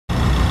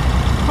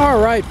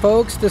Alright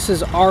folks, this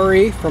is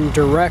Ari from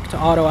Direct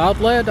Auto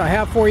Outlet. I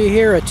have for you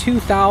here a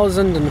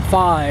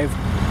 2005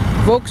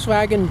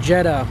 Volkswagen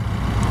Jetta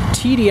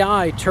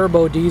TDI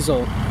turbo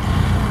diesel.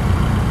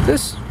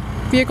 This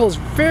vehicle is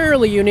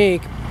fairly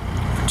unique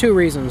for two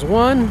reasons.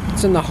 One,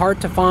 it's in the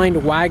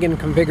hard-to-find wagon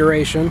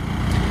configuration.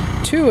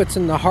 Two, it's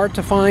in the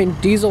hard-to-find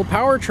diesel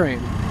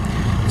powertrain.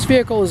 This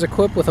vehicle is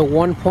equipped with a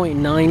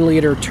 1.9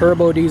 liter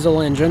turbo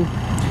diesel engine.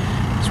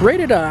 It's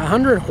rated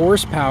 100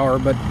 horsepower,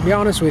 but to be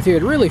honest with you,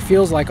 it really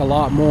feels like a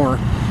lot more.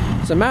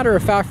 As a matter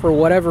of fact, for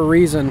whatever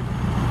reason,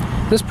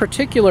 this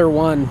particular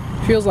one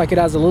feels like it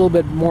has a little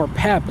bit more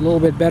pep, a little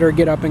bit better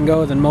get up and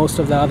go than most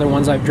of the other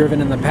ones I've driven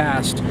in the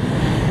past,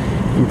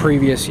 in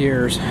previous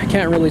years. I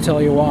can't really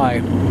tell you why.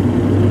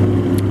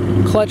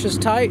 Clutch is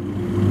tight,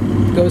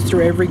 goes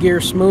through every gear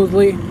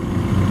smoothly.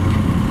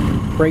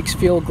 Brakes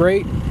feel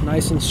great,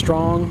 nice and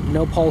strong,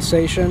 no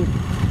pulsation.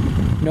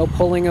 No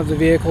pulling of the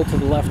vehicle to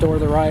the left or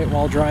the right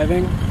while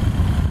driving.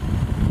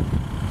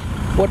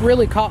 What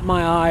really caught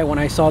my eye when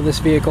I saw this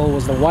vehicle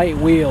was the white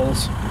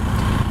wheels.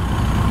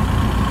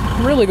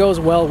 It really goes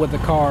well with the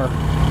car.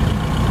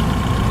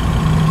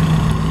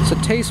 It's a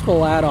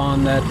tasteful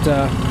add-on that,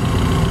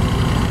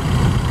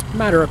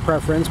 matter of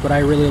preference, but I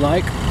really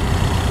like.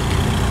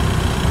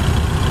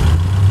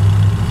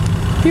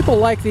 People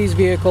like these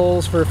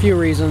vehicles for a few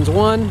reasons.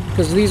 One,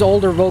 because these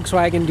older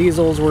Volkswagen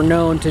diesels were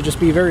known to just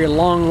be very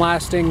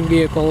long-lasting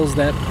vehicles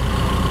that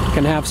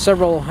can have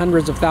several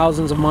hundreds of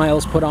thousands of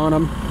miles put on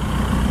them.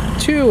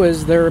 Two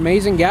is their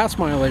amazing gas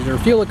mileage or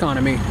fuel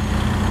economy.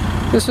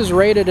 This is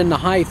rated in the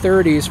high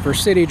 30s for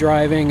city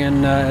driving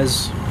and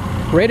is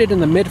rated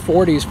in the mid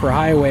 40s for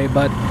highway,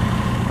 but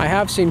I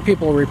have seen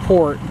people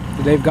report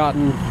that they've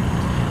gotten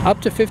up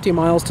to 50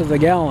 miles to the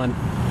gallon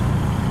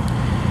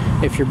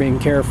if you're being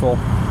careful.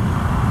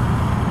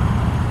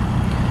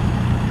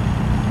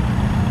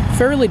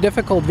 Fairly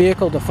difficult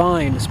vehicle to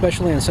find,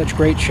 especially in such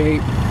great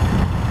shape.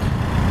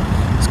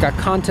 It's got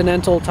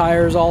Continental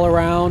tires all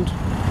around,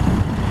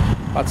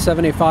 about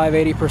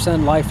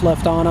 75–80% life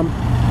left on them.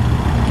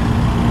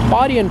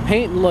 Body and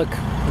paint look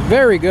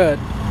very good.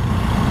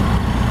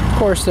 Of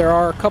course, there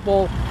are a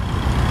couple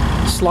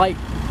slight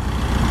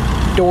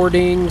door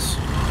dings,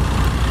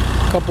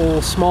 a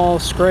couple small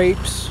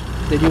scrapes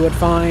that you would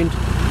find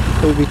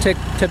that would be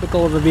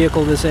typical of a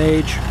vehicle this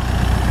age.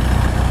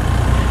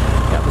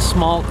 Got the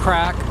small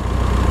crack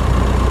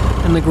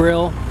in the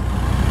grill.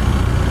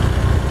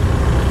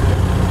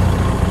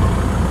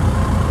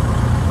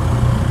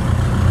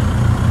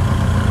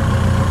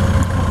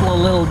 Couple of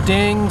little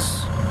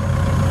dings.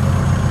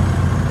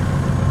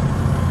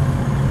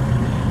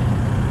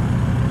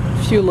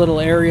 A few little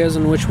areas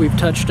in which we've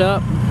touched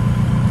up.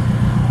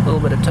 A little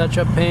bit of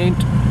touch-up paint.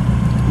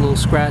 Little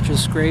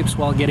scratches, scrapes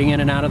while getting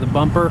in and out of the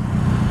bumper.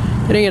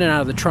 Getting in and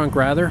out of the trunk,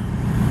 rather.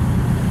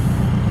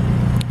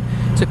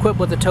 It's equipped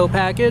with a tow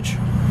package.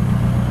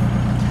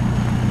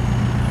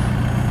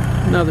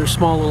 Another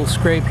small little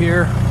scrape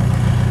here,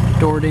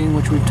 door ding,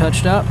 which we've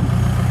touched up.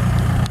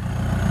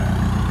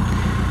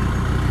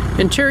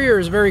 Interior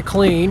is very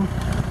clean.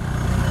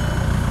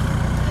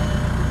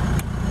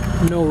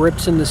 No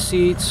rips in the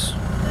seats,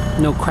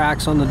 no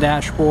cracks on the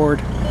dashboard.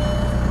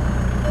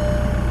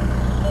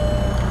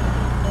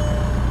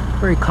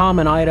 Very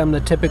common item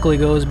that typically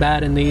goes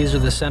bad in these are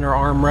the center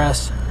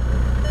armrests.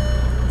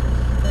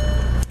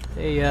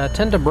 They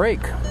tend to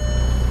break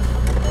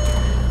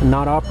and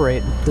not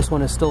operate. This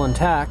one is still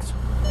intact.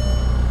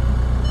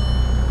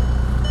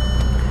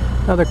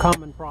 Another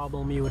common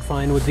problem you would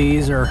find with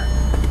these are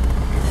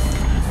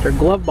their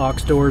glove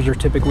box doors are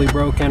typically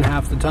broken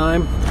half the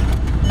time.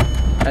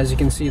 As you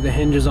can see, the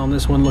hinges on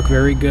this one look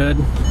very good.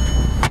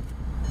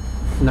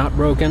 Not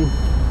broken.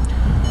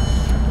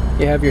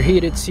 You have your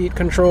heated seat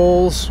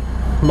controls,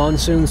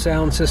 monsoon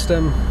sound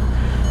system,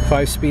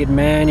 5-speed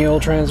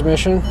manual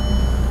transmission.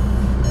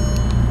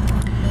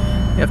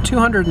 You have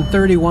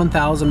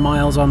 231,000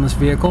 miles on this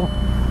vehicle.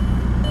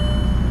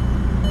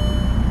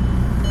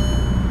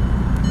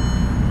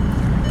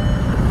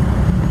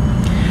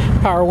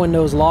 Power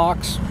windows,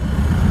 locks,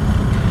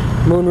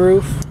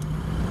 moonroof.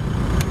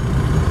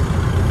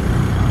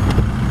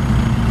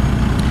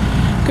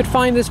 You could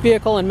find this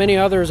vehicle and many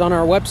others on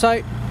our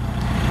website.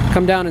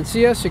 Come down and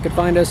see us. You can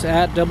find us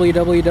at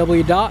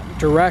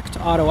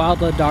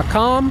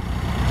www.directautooutlet.com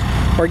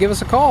or give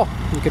us a call.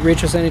 You can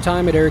reach us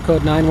anytime at area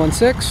code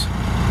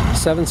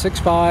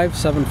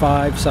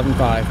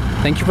 916-765-7575.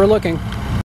 Thank you for looking.